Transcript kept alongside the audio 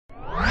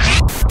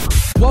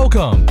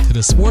Welcome to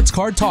the Sports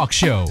Card Talk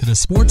Show.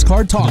 Sports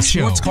Card Talk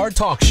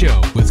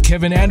Show with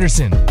Kevin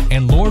Anderson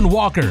and Lauren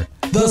Walker,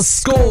 the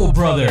Skol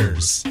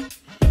Brothers.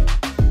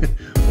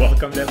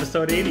 Welcome to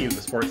episode 80 of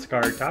the Sports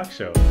Card Talk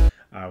Show.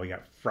 We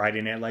got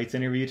Friday Night Lights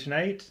interview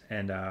tonight,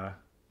 and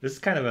this is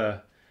kind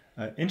of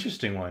an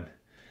interesting one.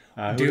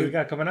 Who do we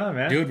got coming on,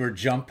 man? Dude, we're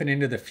jumping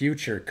into the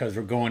future because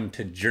we're going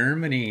to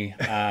Germany.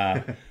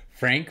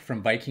 Frank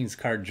from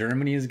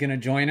vikingscardsgermany is going to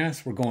join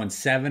us. We're going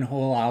 7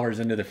 whole hours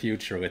into the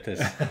future with this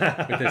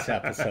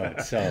episode.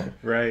 So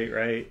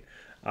right,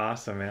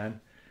 awesome, man.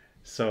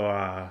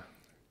 So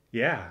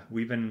yeah,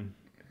 we've been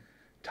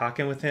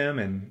talking with him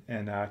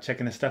and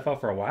checking his stuff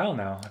out for a while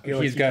now. I feel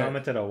like he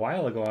commented a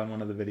while ago on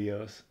one of the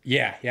videos.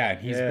 Yeah.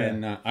 He's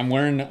been. I'm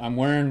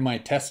wearing my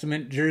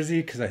Testament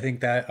jersey because I think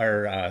that,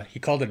 or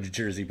he called it a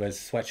jersey, but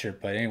it's a sweatshirt.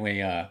 But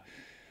anyway,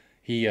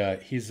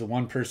 he's the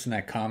one person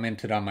that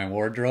commented on my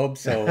wardrobe,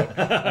 so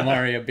I'm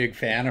already a big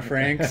fan of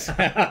Frank's.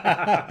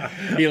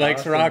 He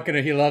likes rocking.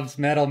 He loves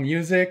metal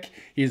music.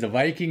 He's a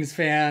Vikings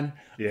fan.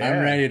 Yeah.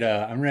 I'm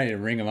ready to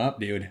ring him up,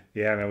 dude.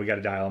 Yeah, man, we got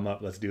to dial him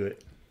up. Let's do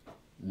it.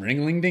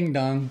 Ring-a-ling ding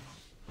dong.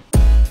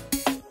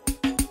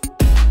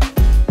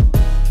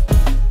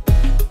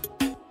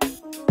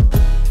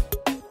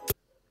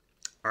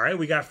 All right,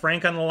 we got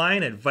Frank on the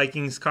line at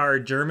Vikings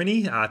Card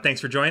Germany. Thanks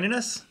for joining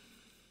us.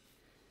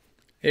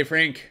 Hey,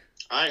 Frank.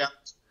 Hi,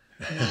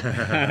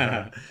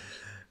 guys.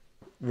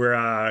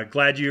 We're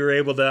glad you were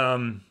able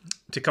to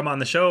come on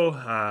the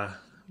show.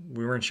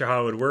 We weren't sure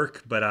how it would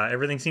work, but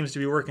everything seems to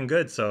be working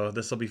good, so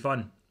this will be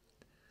fun.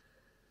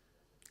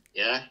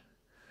 Yeah.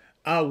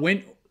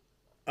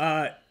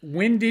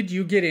 When did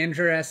you get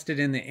interested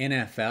in the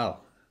NFL?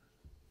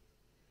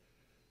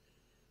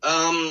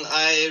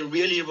 I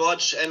really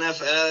watch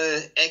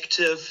NFL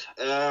active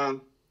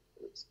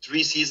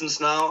 3 seasons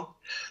now.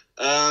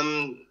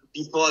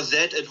 Before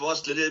that, it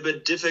was a little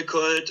bit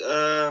difficult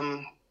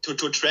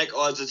to track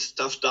all this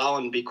stuff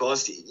down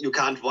because you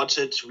can't watch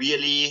it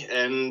really,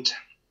 and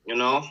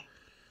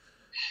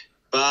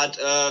But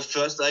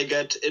first I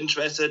get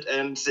interested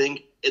and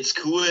think it's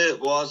cool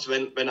was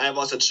when I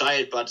was a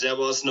child, but there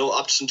was no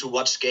option to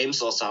watch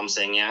games or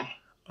something, yeah.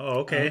 Oh,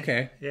 okay.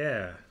 Okay.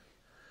 Yeah.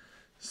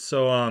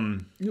 So,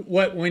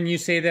 what, when you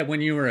say that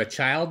when you were a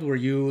child, were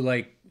you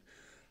like,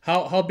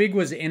 how big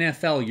was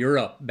NFL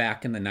Europe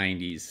back in the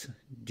 90s?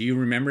 Do you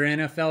remember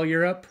NFL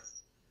Europe?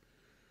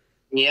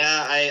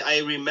 Yeah,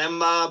 I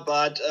remember,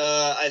 but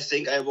I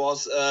think I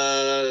was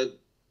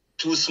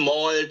too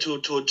small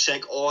to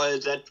check all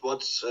that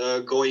what's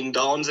going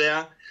down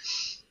there.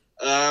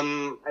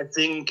 I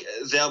think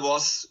there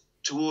was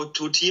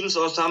two teams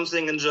or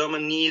something in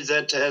Germany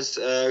that has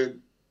a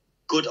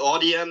good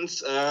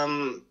audience,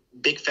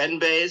 big fan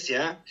base,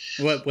 yeah.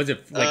 What was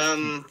it,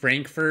 like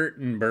Frankfurt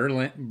and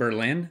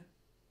Berlin?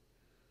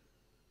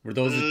 Were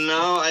those?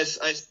 No, I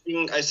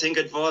think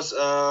it was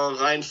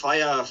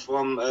Rhein-Fire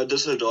from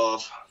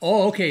Düsseldorf.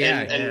 Oh, okay,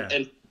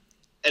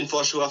 and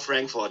for sure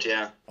Frankfurt,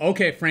 yeah.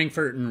 Okay,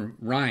 Frankfurt and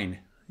Rhine.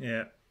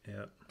 Yeah.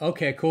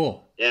 Okay,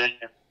 cool. Yeah.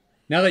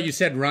 Now that you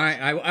said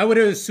Rhine, I would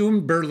have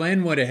assumed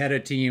Berlin would have had a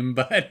team,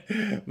 but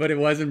it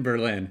wasn't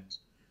Berlin.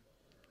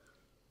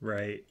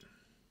 Right.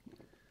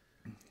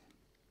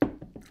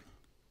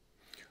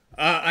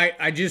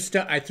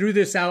 I threw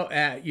this out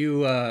at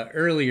you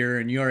earlier,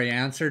 and you already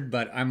answered,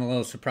 but I'm a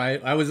little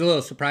surprised. I was a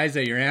little surprised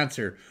at your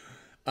answer.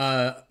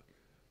 Are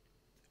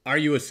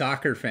you a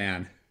soccer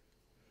fan?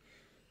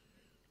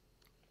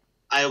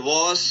 I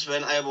was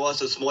when I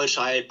was a small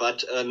child,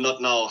 but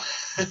not now.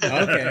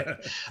 Okay.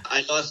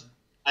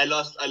 I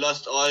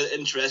lost all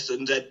interest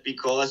in that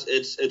because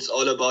it's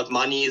all about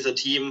money. The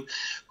team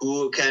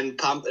who can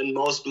pump in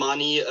most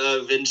money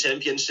win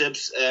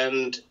championships,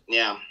 and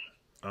yeah.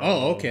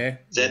 Oh, okay.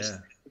 That's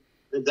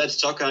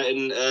soccer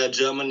in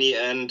Germany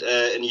and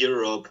in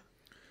Europe.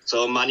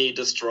 So money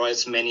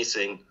destroys many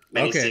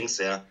things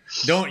there.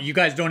 You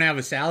guys don't have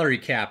a salary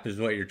cap, is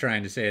what you're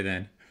trying to say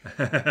then?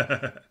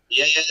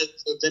 Yeah,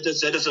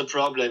 that is a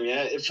problem.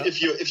 Yeah,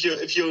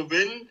 if you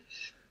win,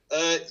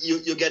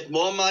 you get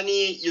more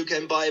money. You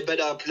can buy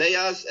better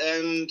players,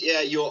 and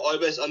yeah, you're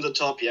always on the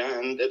top. Yeah,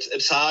 and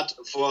it's hard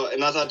for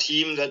another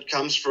team that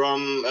comes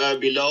from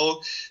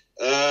below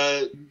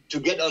to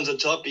get on the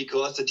top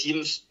because the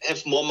teams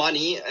have more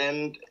money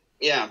and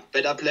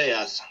better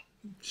players.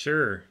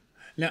 Sure.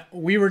 Now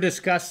we were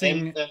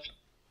discussing.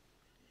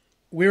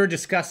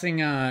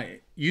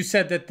 You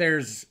said that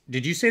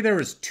did you say there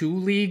was 2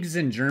 leagues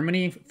in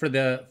Germany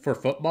for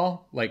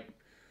football, like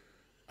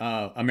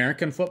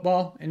American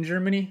football in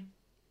Germany?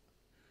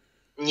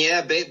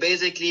 Yeah,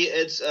 basically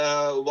it's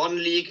one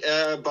league,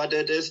 but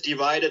it is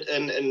divided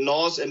in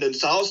North and in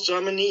South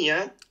Germany.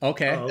 Yeah.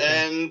 Okay. Oh,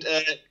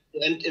 okay.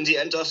 And in the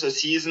end of the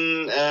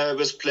season,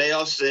 with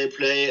playoffs, they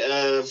play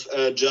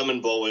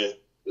German Bowl.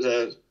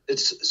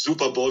 It's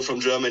Super Bowl from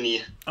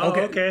Germany. Oh,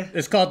 okay.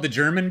 It's called the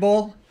German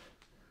Bowl?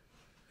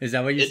 Is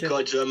that what you said? It's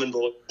called German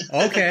Bowl.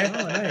 Okay.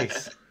 Oh,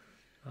 nice.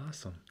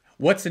 Awesome.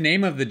 What's the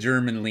name of the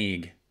German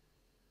league?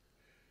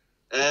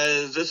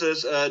 This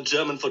is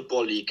German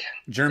Football League.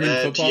 German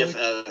Football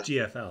GFL. League?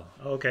 GFL.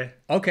 Oh, okay.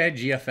 Okay,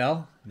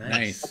 GFL.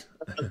 Nice.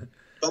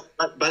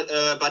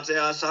 But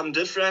there are some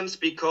difference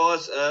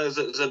because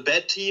the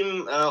bad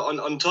team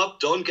on top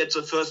don't get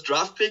the first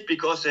draft pick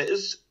because there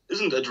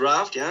isn't a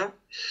draft. Yeah,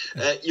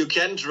 you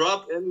can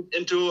drop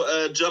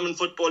into German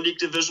Football League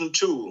Division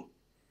 2.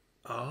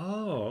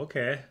 Oh,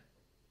 okay.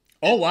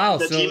 Oh wow!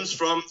 The teams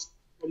from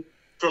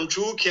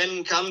 2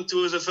 can come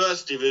to the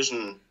first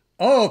division.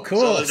 Oh,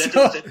 cool.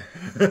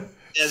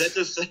 That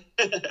is.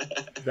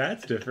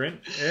 That's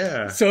different.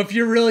 Yeah. So if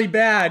you're really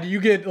bad,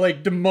 you get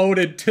like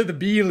demoted to the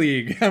B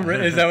League.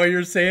 Is that what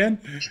you're saying?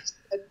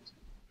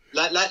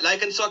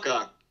 Like in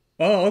soccer.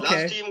 Oh,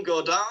 okay. Last team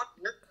go down,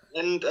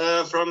 and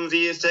from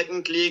the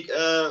second league,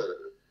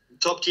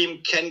 top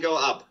team can go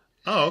up.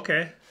 Oh,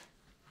 okay.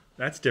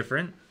 That's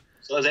different.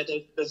 So that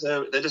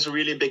is a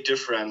really big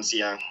difference.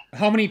 Yeah.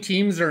 How many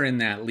teams are in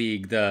that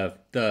league?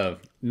 The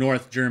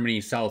North Germany,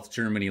 South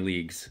Germany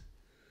leagues.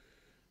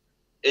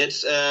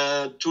 It's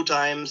 2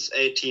 times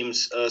 8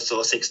 teams,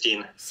 so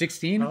 16.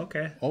 16? Oh,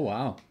 okay. Oh,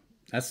 wow.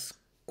 That's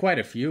quite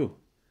a few.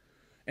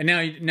 And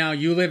now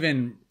you live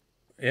in,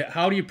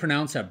 how do you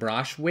pronounce that?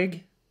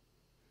 Braunschweig?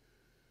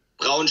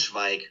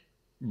 Braunschweig.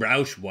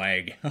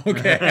 Braunschweig.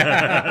 Okay.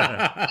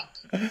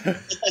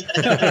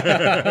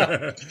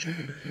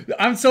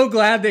 I'm so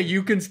glad that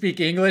you can speak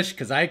English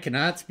because I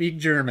cannot speak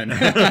German.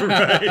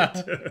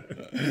 Right.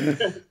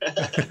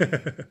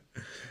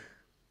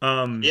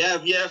 Yeah,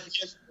 we have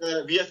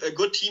a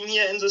good team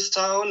here in this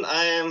town.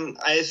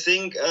 I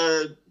think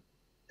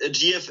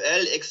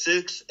GFL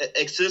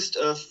exists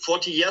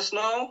 40 years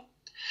now,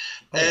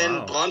 and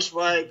wow.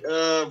 Braunschweig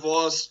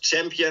was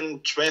champion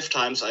 12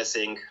 times, I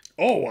think.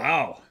 Oh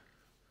wow!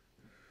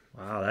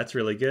 Wow, that's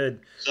really good.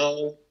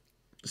 So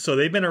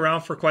they've been around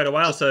for quite a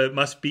while. So it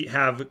must be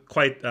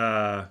quite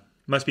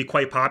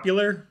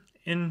popular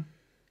in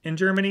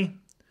Germany.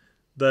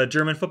 The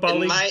German Football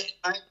League?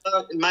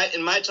 In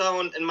my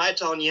town,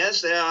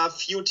 yes, there are a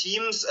few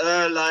teams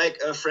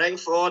like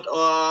Frankfurt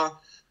or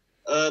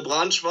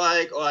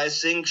Braunschweig, or I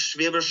think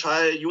Schwäbisch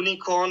Hall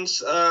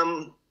Unicorns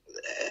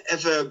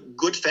have a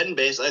good fan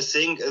base. I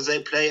think they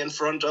play in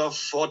front of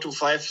 4,000 to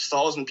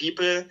 5,000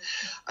 people.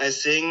 I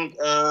think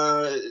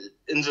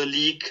in the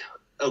league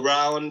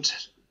around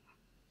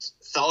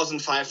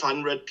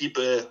 1,500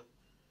 people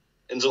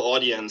in the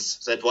audience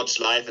that watch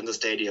live in the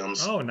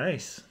stadiums. Oh,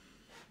 nice.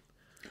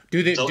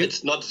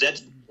 It's not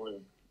that.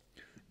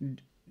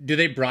 Do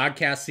they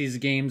broadcast these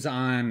games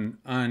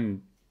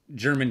on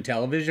German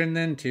television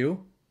then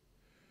too?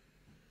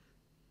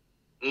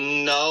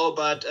 No,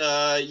 but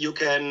you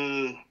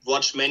can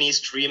watch many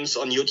streams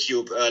on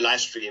YouTube, live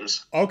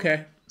streams.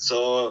 Okay.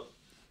 So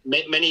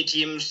many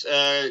teams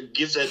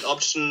give that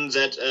option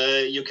that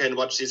you can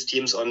watch these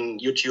teams on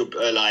YouTube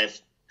live.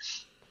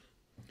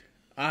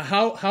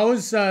 How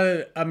is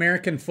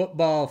American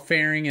football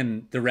faring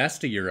in the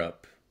rest of Europe?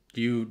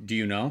 Do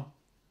you know?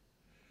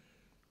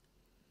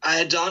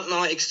 I don't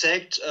know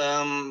exact,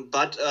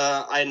 but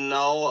I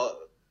know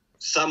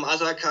some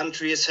other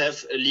countries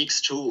have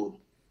leagues too.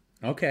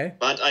 Okay.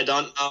 But I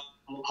don't know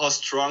how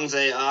strong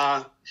they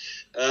are.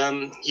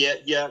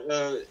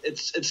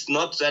 It's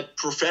not that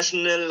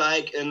professional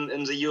like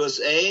in the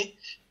USA.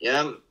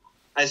 Yeah,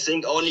 I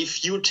think only a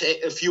few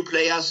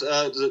players,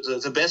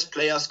 the best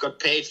players, got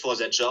paid for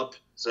that job.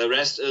 The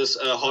rest is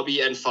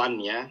hobby and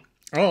fun. Yeah.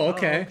 Oh,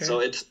 okay.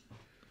 So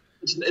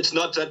it's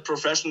not that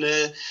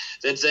professional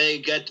that they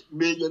get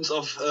millions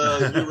of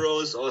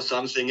euros or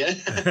something.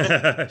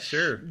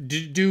 Sure.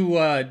 Do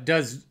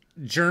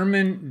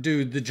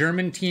the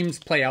German teams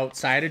play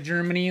outside of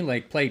Germany,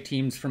 like play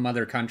teams from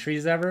other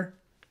countries ever?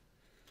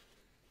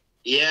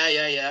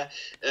 Yeah.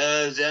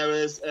 There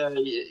is a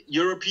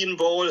European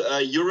Bowl,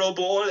 Euro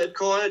Bowl, it's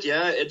called.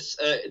 Yeah,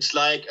 it's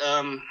like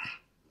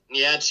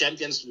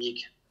Champions League.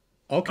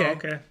 Okay. Oh,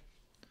 okay.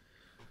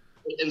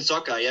 In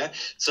soccer, yeah.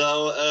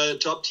 So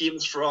top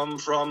teams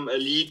from a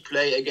league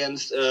play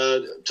against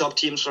top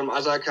teams from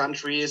other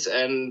countries,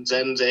 and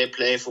then they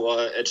play for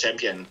a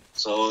champion.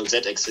 So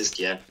that exists,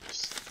 yeah.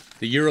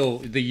 The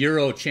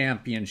Euro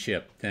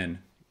Championship, then,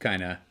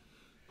 kind of.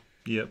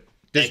 Yep.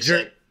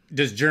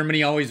 Does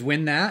Germany always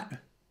win that?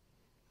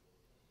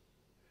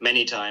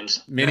 Many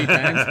times. Many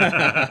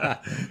times.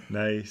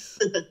 Nice.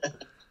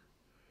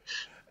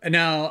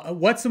 Now,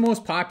 what's the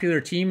most popular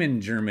team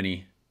in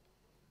Germany?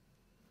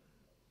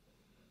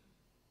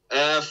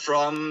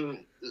 From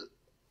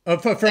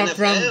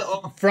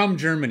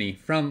Germany.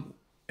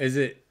 Is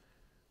it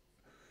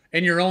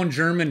in your own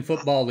German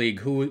football league?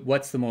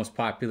 What's the most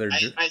popular?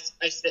 I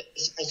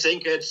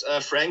think it's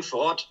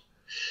Frankfurt,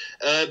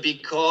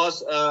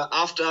 because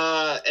after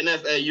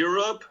NFL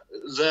Europe,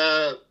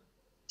 the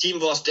team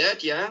was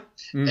dead, yeah,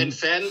 and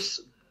fans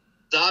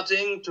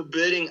starting to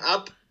building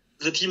up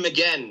the team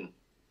again,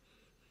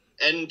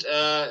 and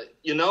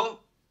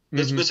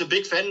with a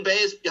big fan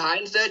base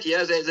behind that,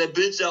 yeah, they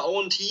built their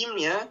own team,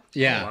 yeah.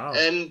 Yeah. Oh, wow.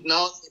 And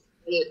now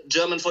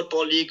German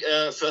Football League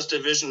first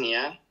division,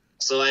 yeah.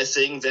 So I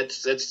think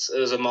that's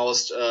the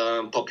most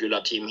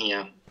popular team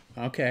here.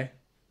 Okay.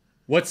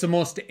 What's the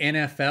most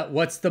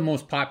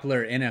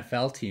popular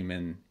NFL team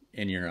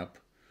in Europe?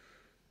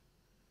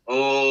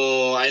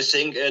 Oh, I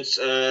think it's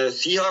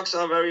Seahawks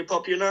are very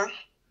popular.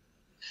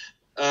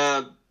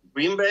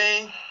 Green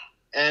Bay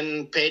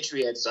and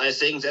Patriots. I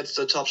think that's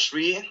the top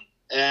 3.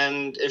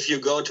 And if you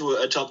go to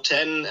a top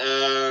 10,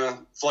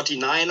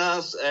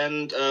 49ers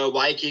and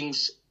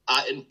Vikings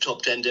are in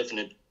top 10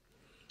 definitely.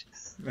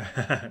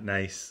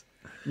 Nice.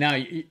 Now,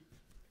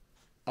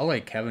 I'll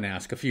let Kevin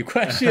ask a few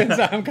questions.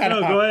 I'm kind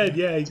of... No, go ahead.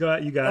 Yeah, you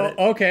got it.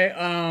 Okay.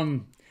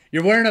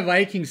 You're wearing a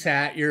Vikings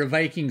hat. You're a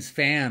Vikings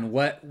fan.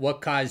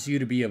 What caused you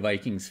to be a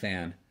Vikings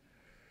fan?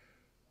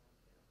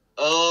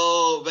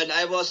 Oh, when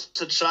I was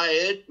a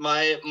child,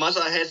 my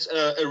mother has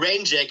a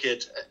rain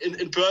jacket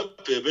in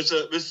purple with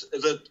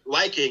the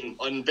Viking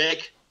on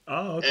back.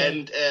 Oh, okay.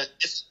 And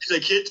as a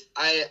kid,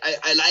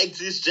 I liked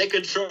this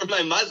jacket from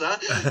my mother.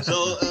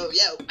 So,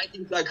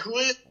 Vikings are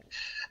cool.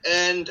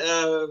 And,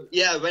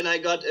 when I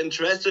got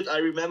interested, I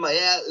remember,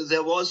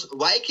 there was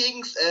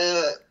Vikings.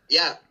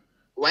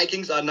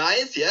 Vikings are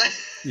nice, yeah?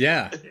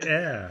 Yeah.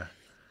 Yeah.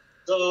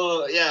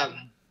 So,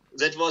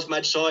 that was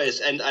my choice.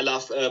 And I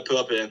love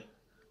purple.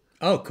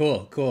 Oh,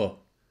 cool.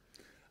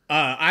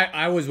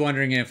 I was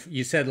wondering if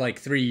you said like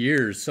 3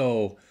 years.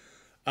 So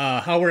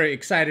how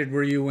excited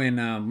were you when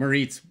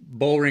Moritz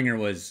Boehringer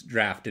was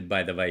drafted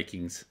by the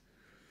Vikings?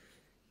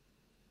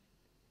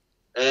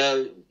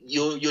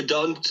 You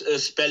don't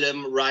spell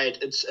him right.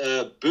 It's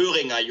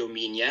Boehringer, you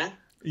mean, yeah?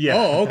 Yeah.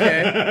 Oh,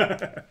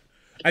 okay.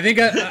 I think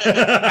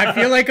I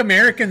feel like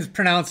Americans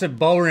pronounce it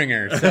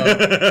Boehringer. So,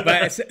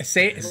 but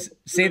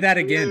say that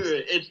again.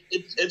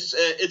 It's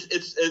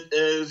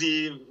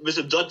the with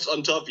the dots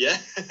on top, yeah.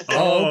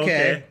 Oh,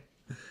 okay.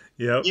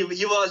 Yep.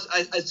 He was.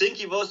 I think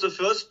he was the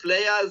first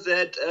player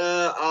that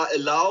are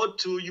allowed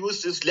to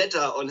use this letter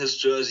on his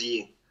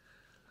jersey.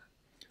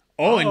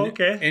 Oh,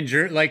 okay.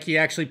 And like he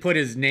actually put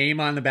his name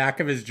on the back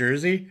of his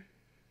jersey.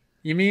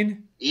 You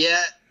mean?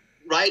 Yeah,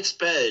 right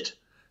spelled.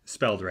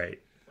 Spelled right.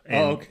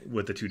 And okay.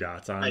 With the 2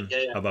 dots on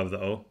above the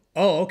O.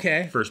 Oh,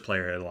 okay. First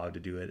player allowed to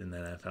do it in the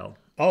NFL.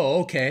 Oh,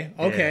 okay.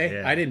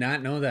 Yeah. I did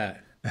not know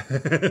that.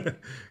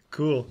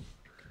 Cool.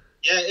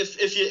 Yeah,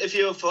 if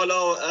you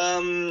follow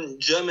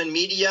German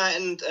media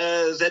and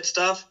that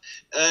stuff,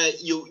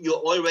 you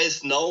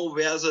always know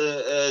where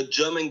the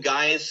German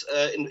guys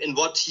in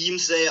what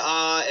teams they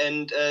are,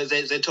 and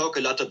they talk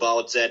a lot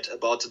about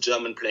the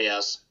German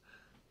players.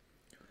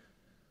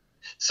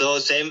 So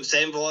same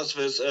was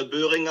with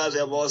Boehringer.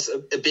 There was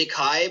a big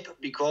hype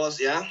because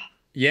Yeah.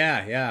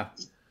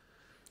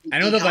 I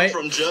know he come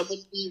from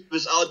Germany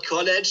without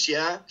college,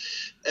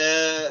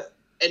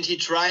 and he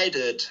tried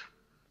it.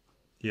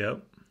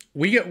 Yep.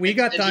 We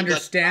got the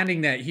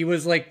understanding that he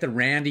was like the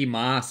Randy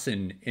Moss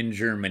in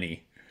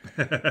Germany.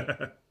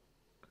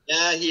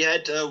 Yeah, he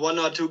had 1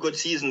 or 2 good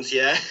seasons.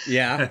 Yeah.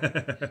 Yeah.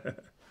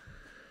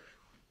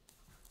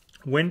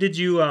 When did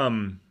you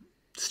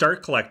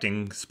start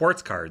collecting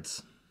sports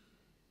cards?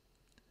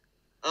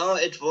 Oh,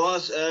 it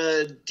was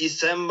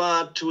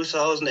December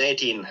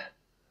 2018.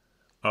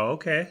 Oh,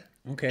 okay.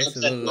 Okay,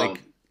 so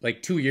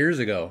like 2 years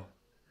ago.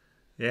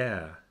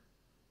 Yeah.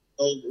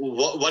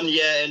 Oh, 1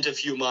 year and a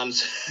few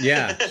months.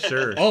 Yeah.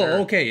 Sure.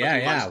 Okay.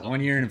 Yeah.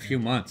 1 year and a few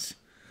months.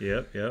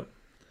 Yep.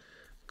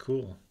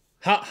 Cool.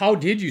 How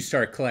did you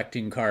start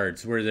collecting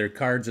cards? Were there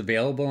cards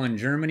available in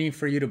Germany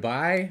for you to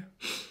buy?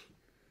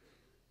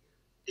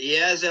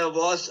 Yeah, there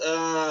was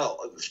a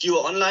few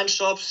online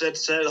shops that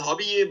sell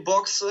hobby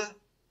box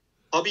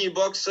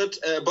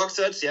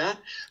sets, yeah.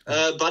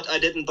 But I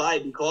didn't buy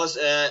because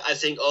I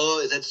think,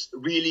 that's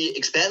really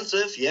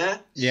expensive, yeah.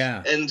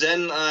 Yeah. And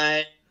then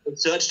I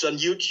searched on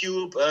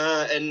YouTube,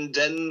 and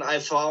then I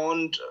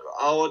found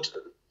out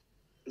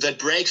that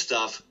break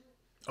stuff.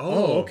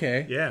 Oh,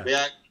 okay. Yeah.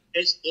 Yeah,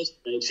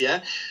 breaks,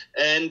 yeah.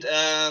 And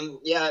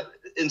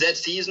in that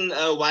season,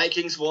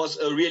 Vikings was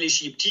a really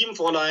cheap team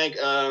for like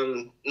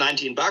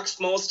 $19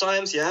 most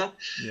times, yeah.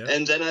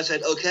 And then I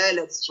said, okay,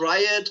 let's try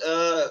it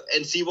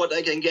and see what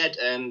I can get.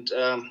 And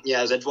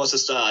that was the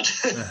start.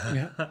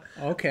 Yeah.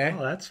 Okay.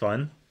 Oh, that's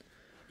fun.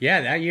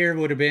 Yeah, that year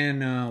would have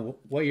been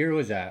what year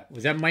was that?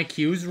 Was that Mike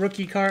Hughes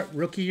rookie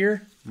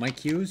year? Mike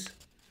Hughes?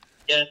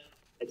 Yeah,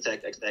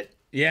 exact.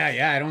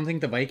 Yeah. I don't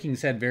think the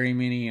Vikings had very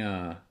many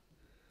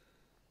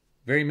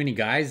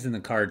guys in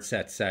the card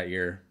sets that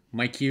year.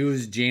 Mike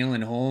Hughes,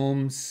 Jalen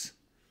Holmes.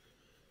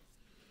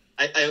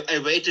 I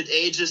waited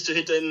ages to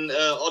hit an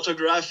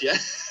autograph. Yeah.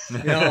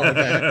 No,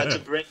 okay. That's a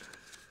break.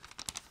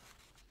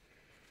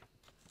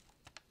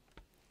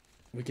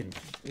 We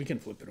can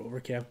flip it over,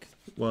 Kev.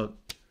 Well,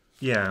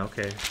 yeah.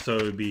 Okay. So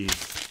it would be.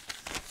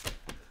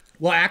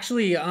 Well,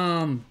 actually,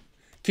 can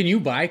you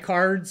buy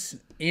cards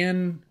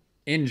in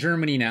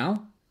Germany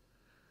now?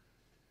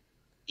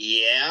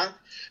 Yeah.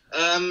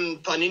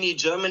 Panini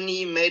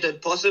Germany made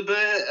it possible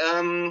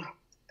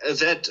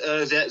that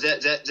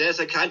there's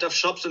a kind of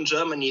shops in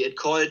Germany.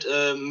 It's called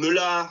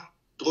Müller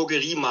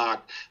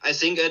Drogeriemarkt. I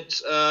think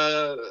it's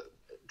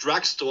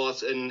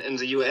drugstores in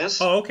the US.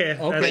 Oh, okay. That's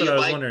what I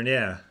was wondering.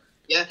 Yeah.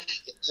 Yeah,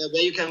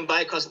 where you can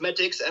buy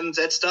cosmetics and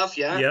that stuff.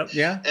 Yeah. Yep.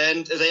 Yeah.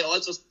 And they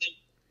also sell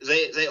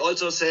they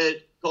also sell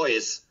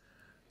toys.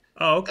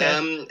 Oh, okay.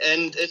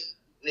 And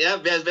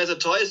where the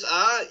toys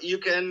are, you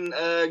can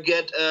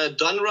get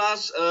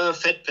Donruss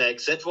Fat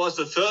Packs. That was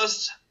the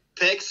first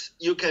packs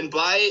you can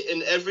buy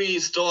in every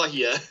store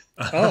here.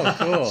 Oh,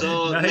 cool.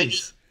 So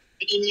Nice.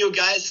 many new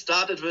guys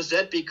started with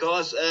that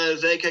because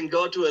they can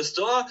go to a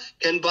store,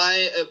 can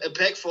buy a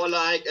pack for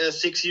like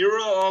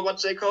 €6 or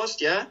what they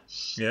cost, yeah?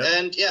 Yeah.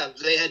 And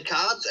they had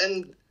cards,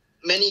 and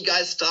many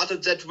guys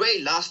started that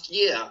way last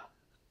year.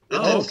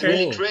 Oh, That's okay.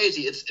 really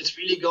crazy. It's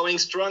really going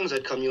strong,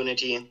 that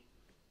community.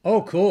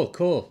 Oh,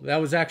 cool. That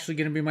was actually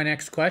going to be my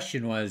next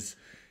question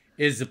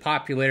is the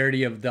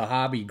popularity of the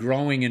hobby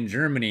growing in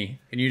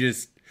Germany? And you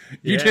just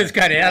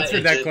kind of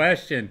answered that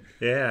question.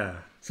 Yeah.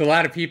 So a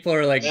lot of people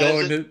are like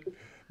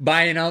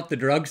buying out the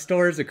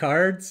drugstores of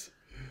cards.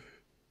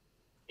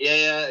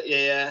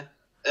 Yeah.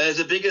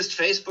 The biggest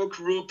Facebook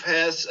group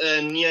has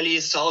nearly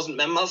 1,000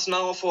 members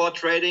now for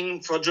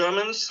trading for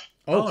Germans.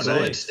 Oh, So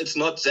nice. it's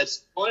not that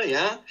small,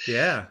 yeah?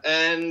 Yeah.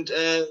 And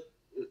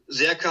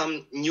there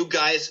come new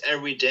guys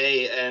every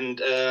day, and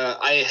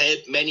I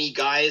help many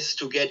guys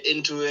to get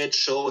into it,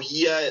 show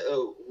here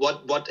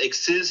what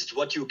exists,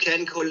 what you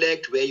can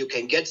collect, where you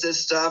can get this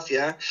stuff,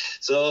 yeah?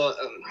 So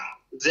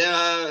there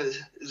are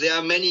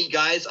many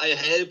guys I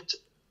helped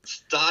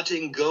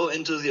go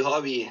into the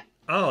hobby.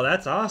 Oh,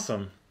 that's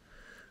awesome.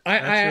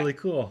 That's really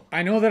cool.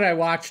 I know that I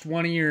watched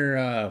one of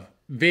your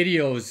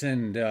videos,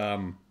 and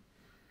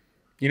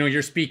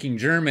you're speaking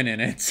German in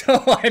it,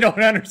 so I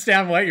don't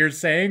understand what you're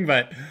saying,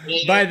 but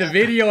by the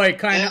video, I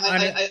kind of...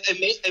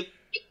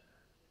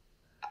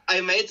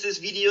 I made these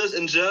videos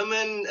in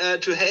German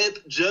to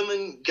help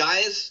German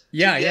guys to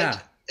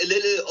get a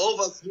little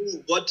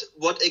overview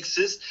what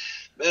exists.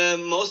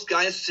 Most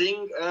guys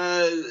think,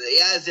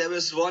 there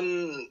is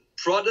one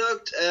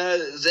product,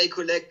 they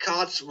collect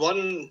cards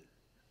 1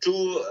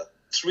 to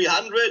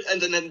 300,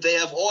 and then they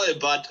have all,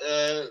 but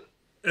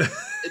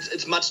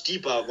it's much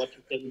deeper what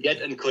you can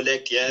get and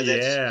collect. Yeah.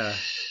 That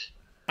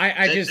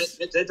I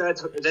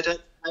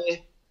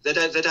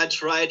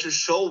try to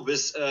show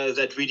with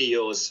that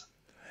videos.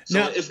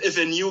 So if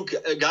a new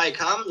guy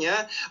come,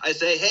 I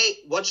say, hey,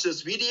 watch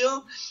this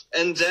video,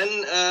 and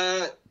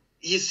then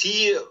you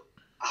see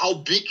how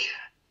big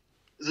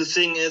the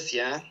thing is,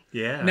 yeah.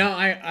 Now,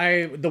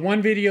 the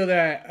one video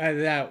that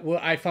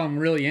I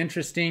found really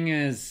interesting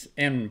is,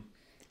 and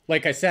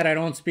like I said, I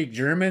don't speak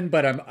German,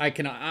 but I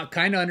can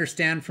kind of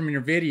understand from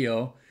your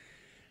video,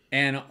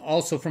 and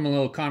also from a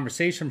little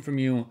conversation from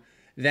you,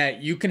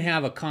 that you can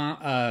have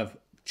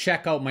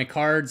check out my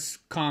cards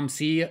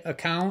ComC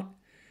account,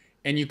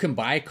 and you can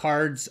buy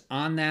cards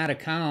on that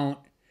account,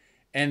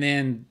 and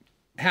then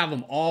have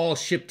them all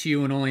shipped to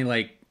you, and only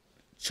like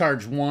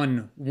charge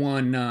one.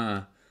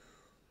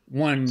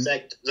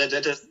 Exact.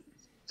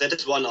 That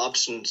is one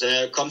option.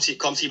 The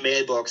ComC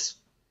mailbox.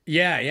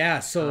 Yeah.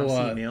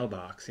 So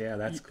mailbox. Yeah,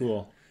 that's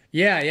cool.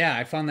 Yeah.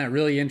 I found that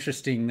really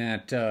interesting.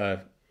 That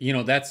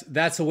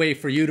that's a way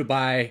for you to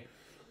buy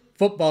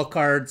football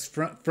cards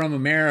from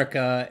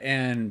America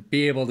and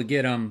be able to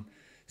get them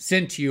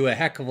sent to you a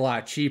heck of a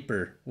lot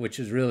cheaper, which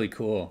is really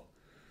cool.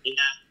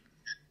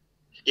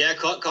 Yeah,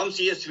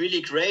 ComC is really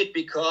great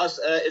because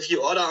if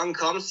you order on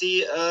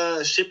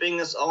ComC, shipping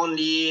is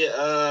only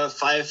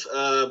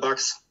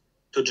 $5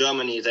 to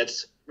Germany.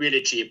 That's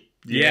really cheap.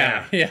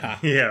 Yeah,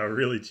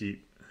 really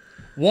cheap.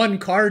 One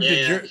card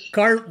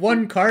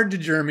to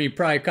Germany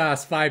probably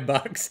costs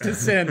 $5 to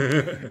send,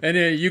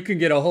 and you can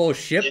get a whole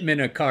shipment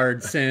of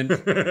cards sent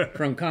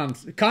from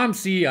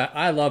ComC.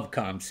 I love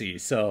ComC,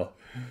 so.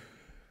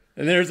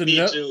 And there's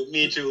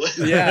Me too.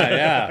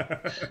 Yeah.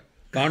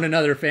 Found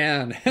another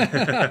fan.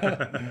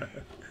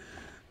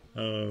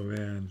 Oh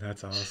man,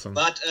 that's awesome.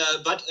 But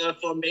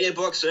for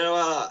mailbox there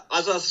are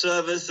other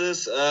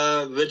services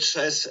which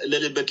has a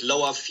little bit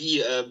lower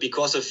fee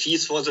because the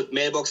fees for the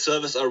mailbox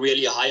service are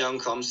really high on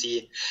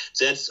ComC.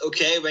 That's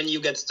okay when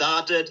you get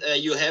started.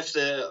 You have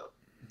the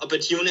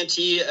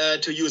opportunity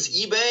to use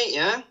eBay,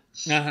 yeah.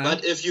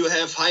 But if you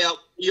have higher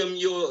volume,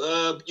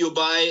 you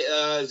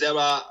buy. There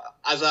are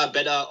other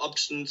better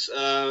options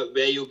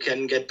where you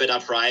can get better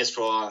price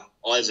for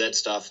all that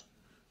stuff.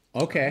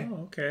 Okay.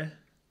 Oh, okay.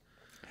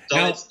 So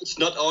it's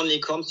not only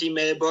ComC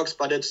mailbox,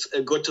 but it's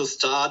good to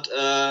start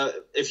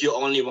if you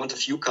only want a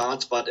few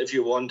cards. But if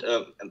you want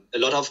a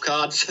lot of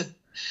cards,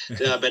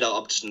 there are better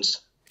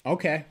options.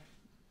 Okay.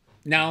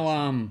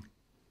 Now,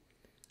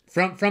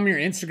 from your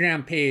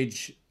Instagram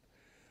page,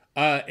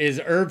 is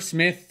Irv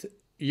Smith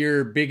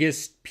your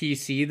biggest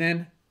PC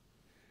then?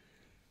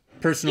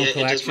 Personal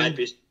collection? It just might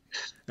be.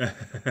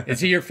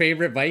 Is he your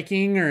favorite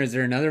Viking, or is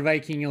there another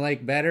Viking you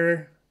like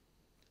better?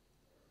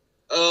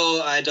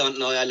 Oh, I don't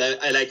know.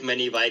 I like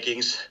many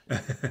Vikings.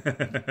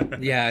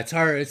 Yeah, it's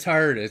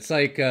hard. It's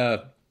like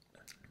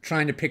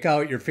trying to pick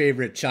out your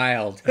favorite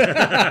child. Oh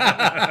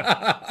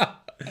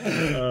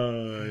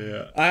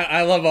yeah.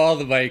 I love all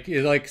the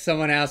Vikings. Like,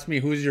 someone asked me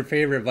who's your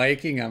favorite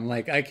Viking, I'm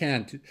like, I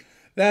can't.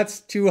 That's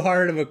too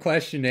hard of a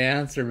question to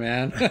answer,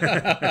 man.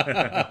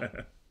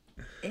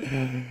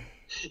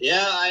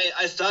 Yeah,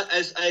 I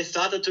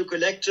started to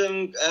collect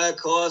them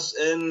because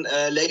in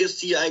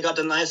Legacy I got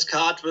a nice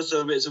card with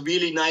a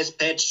really nice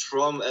patch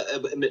from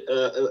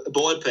a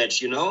ball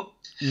patch, you know.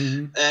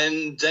 Mm-hmm.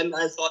 And then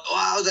I thought,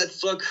 wow, that's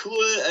so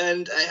cool,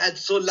 and I had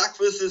so luck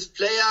with this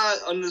player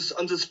on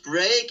this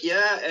break,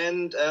 yeah.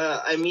 And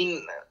I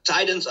mean,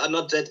 Titans are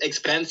not that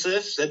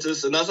expensive. That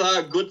is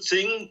another good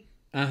thing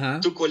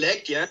to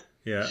collect, yeah.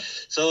 Yeah.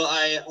 So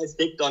I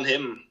sticked on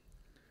him.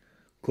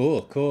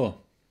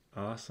 Cool.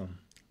 Awesome.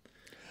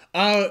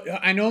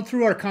 I know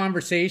through our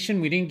conversation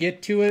we didn't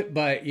get to it,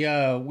 but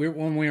yeah,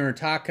 when we were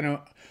talking,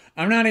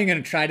 I'm not even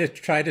gonna try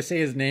to say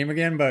his name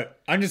again, but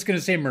I'm just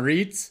gonna say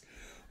Moritz.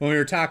 When we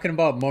were talking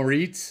about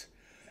Moritz,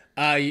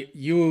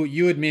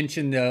 you had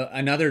mentioned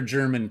another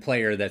German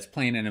player that's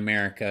playing in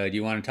America. Do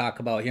you want to talk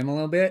about him a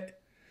little bit?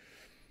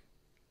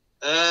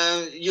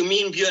 You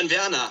mean Björn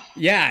Werner?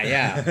 Yeah.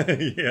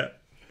 Yeah.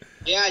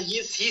 Yeah,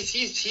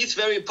 he's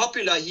very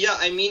popular here.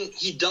 I mean,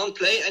 he don't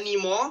play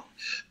anymore,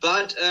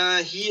 but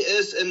he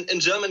is in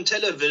German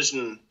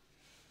television.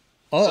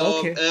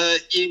 Oh, so, okay.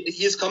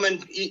 He's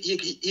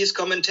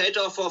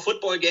commentator for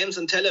football games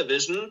and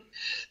television.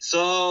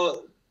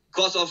 So,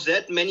 because of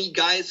that, many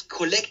guys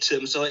collect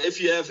him. So, if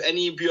you have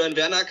any Björn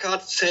Werner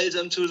cards, sell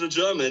them to the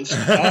Germans.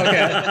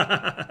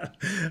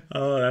 Okay.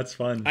 Oh, that's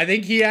fun. I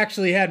think he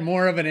actually had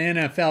more of an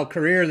NFL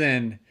career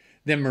than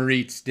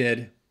Moritz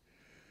did.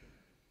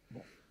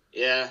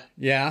 Yeah.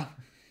 Yeah.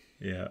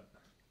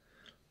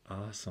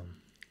 Awesome.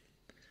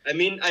 I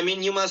mean,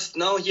 you must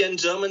know here in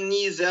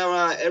Germany there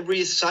are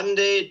every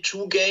Sunday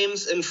 2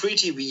 games in free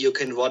TV you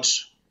can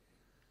watch.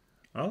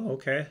 Oh,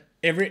 okay.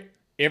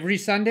 Every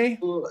Sunday?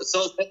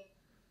 So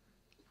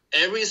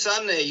every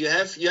Sunday you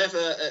have the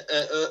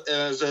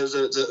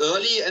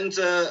early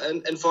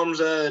and from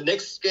the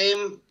next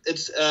game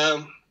it's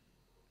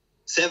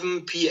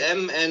 7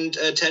 p.m. and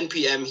 10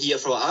 p.m. here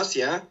for us,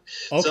 yeah.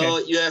 Okay. So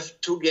you have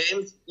 2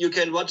 games you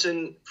can watch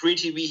in free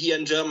TV here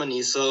in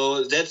Germany.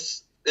 So that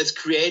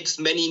creates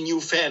many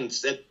new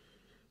fans that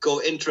go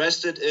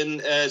interested in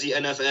the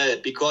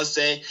NFL because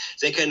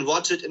they can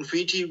watch it in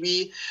free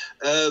TV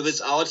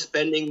without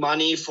spending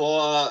money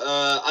for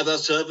other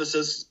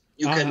services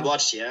you can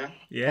watch, yeah.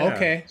 Yeah.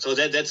 Okay. So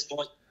that's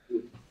more.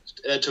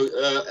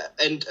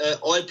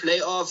 All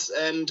playoffs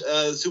and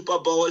Super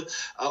Bowl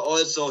are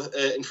also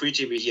in free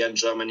TV here in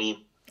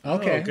Germany.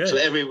 Okay. Oh, good. So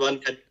everyone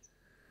can.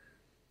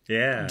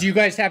 Yeah. Do you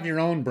guys have your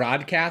own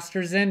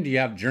broadcasters then? Do you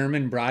have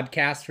German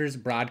broadcasters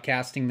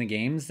broadcasting the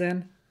games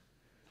then?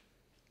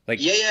 Like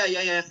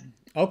Yeah.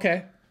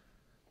 Okay.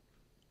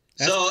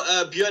 So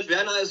Björn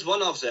Werner is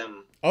one of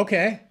them.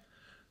 Okay.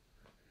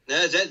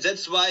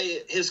 That's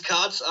why his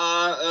cards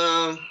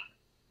are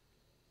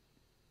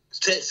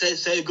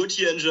sell good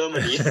here in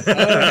Germany.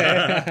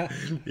 Okay.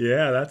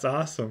 Yeah, that's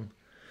awesome.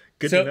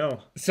 Good to know.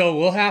 So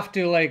we'll have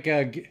to like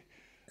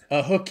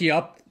hook you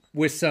up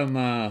with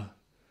some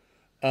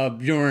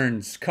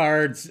Bjorn's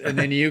cards, and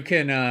then you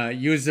can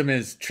use them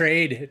as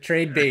trade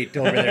bait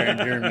over there in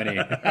Germany.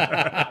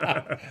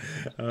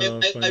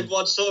 I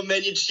bought so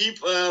many cheap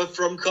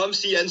from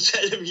Comsi and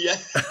sell them here.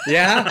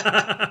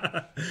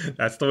 Yeah?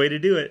 That's the way to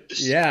do it.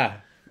 Yeah.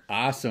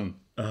 Awesome.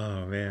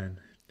 Oh, man.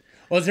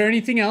 Well, is there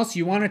anything else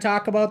you want to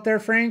talk about there,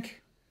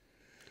 Frank?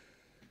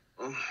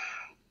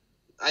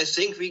 I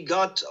think we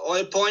got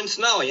all points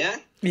now, yeah?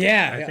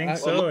 Yeah. I think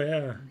so,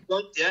 yeah.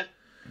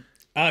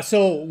 Yeah.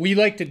 So we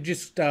like to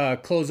just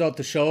close out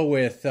the show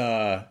with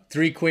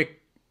 3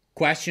 quick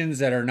questions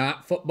that are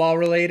not football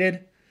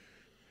related.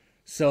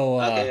 So,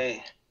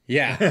 Okay.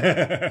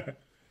 Yeah.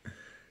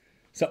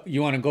 So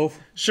you want to go?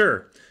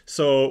 Sure.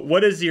 So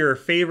what is your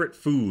favorite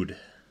food?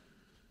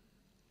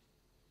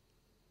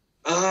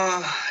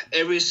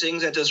 Everything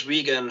that is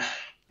vegan.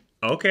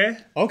 Okay.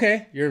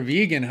 Okay. You're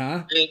vegan,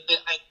 huh?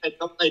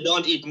 I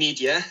don't eat meat,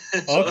 yeah?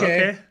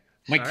 Okay.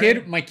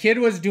 Okay. My kid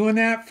was doing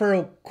that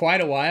for quite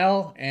a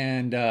while,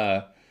 and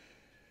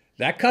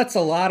that cuts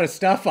a lot of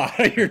stuff out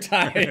of your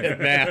diet,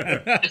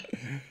 man.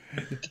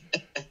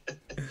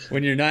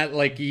 When you're not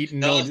like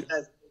eating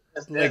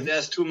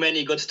there's too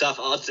many good stuff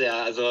out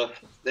there, so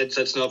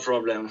that's no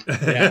problem.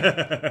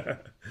 Yeah.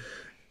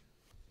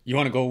 You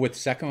want to go with the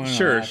second one?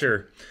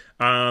 Sure.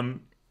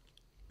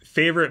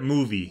 Favorite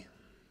movie?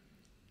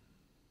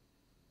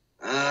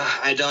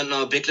 I don't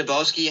know. Big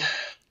Lebowski.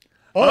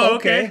 Oh,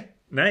 okay.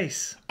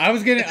 Nice. I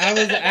was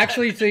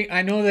actually think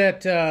I know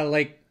that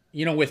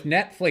with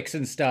Netflix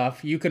and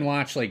stuff, you can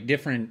watch like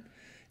different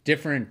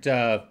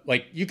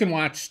like you can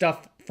watch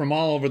stuff from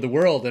all over the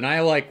world, and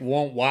I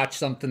won't watch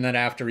something that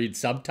I have to read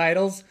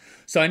subtitles.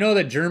 So I know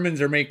that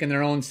Germans are making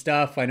their own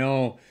stuff. I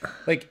know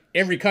like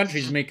every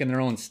country's making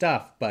their own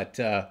stuff, but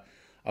I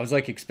was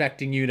like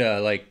expecting you to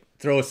like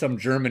throw some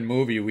German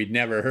movie we'd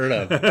never heard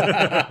of.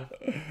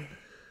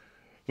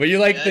 But you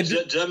like the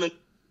German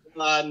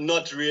are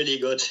not really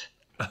good.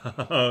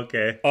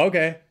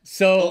 Okay.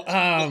 So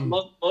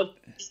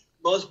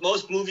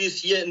most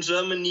movies here in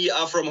Germany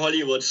are from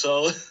Hollywood,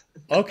 so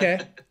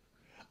okay.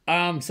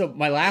 So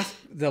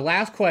the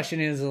last question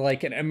is,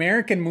 like, in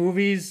American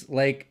movies,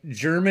 like,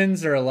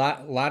 Germans are a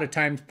lot of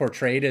times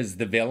portrayed as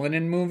the villain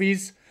in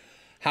movies.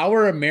 How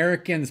are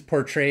Americans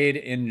portrayed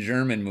in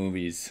German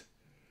movies?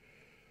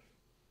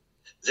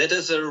 That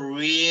is a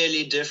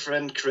really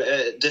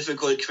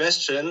difficult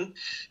question,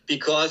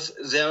 because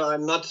there are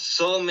not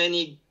so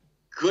many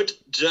good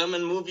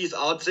German movies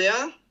out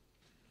there,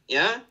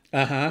 yeah,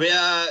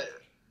 where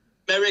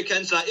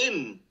Americans are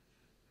in.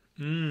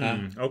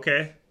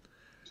 Okay.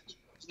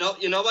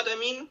 You know what I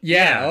mean?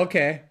 Yeah.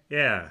 Okay.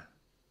 Yeah.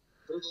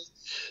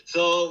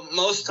 So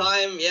most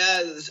time,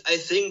 I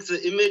think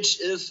the image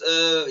is,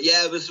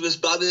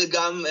 with bubble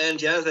gum and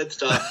that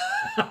stuff.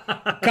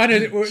 Kind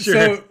of. Sure.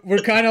 So we're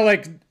kind of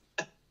like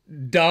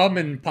dumb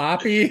and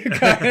poppy.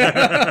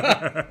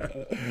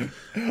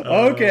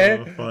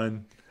 Okay.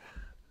 Fun.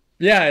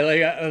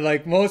 Yeah,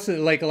 like most of,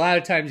 like, a lot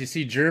of times you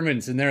see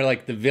Germans and they're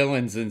like the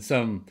villains in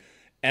some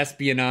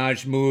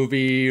espionage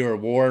movie or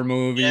war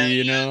movie,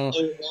 you know. All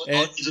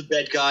the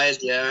bad guys,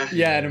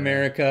 yeah, in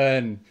America.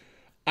 And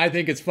I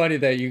think it's funny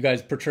that you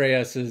guys portray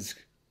us as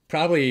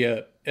probably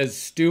as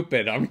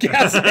stupid, I'm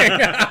guessing.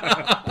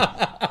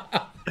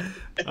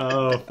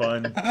 Oh,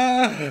 fun.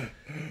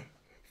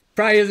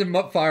 Probably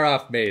isn't far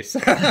off base.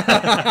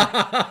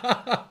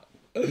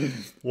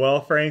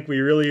 Well, Frank, we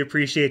really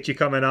appreciate you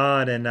coming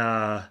on,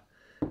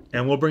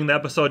 and we'll bring the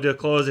episode to a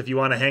close. If you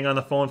want to hang on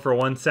the phone for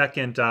 1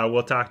 second,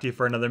 we'll talk to you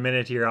for another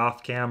minute here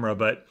off camera.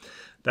 But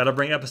that'll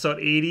bring episode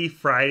 80,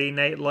 Friday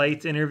Night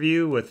Lights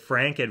interview with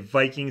Frank at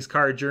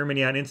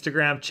vikingscardsgermany on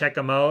Instagram. Check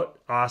him out.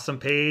 Awesome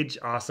page.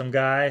 Awesome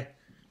guy.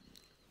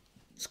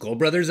 Skol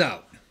Brothers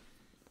out.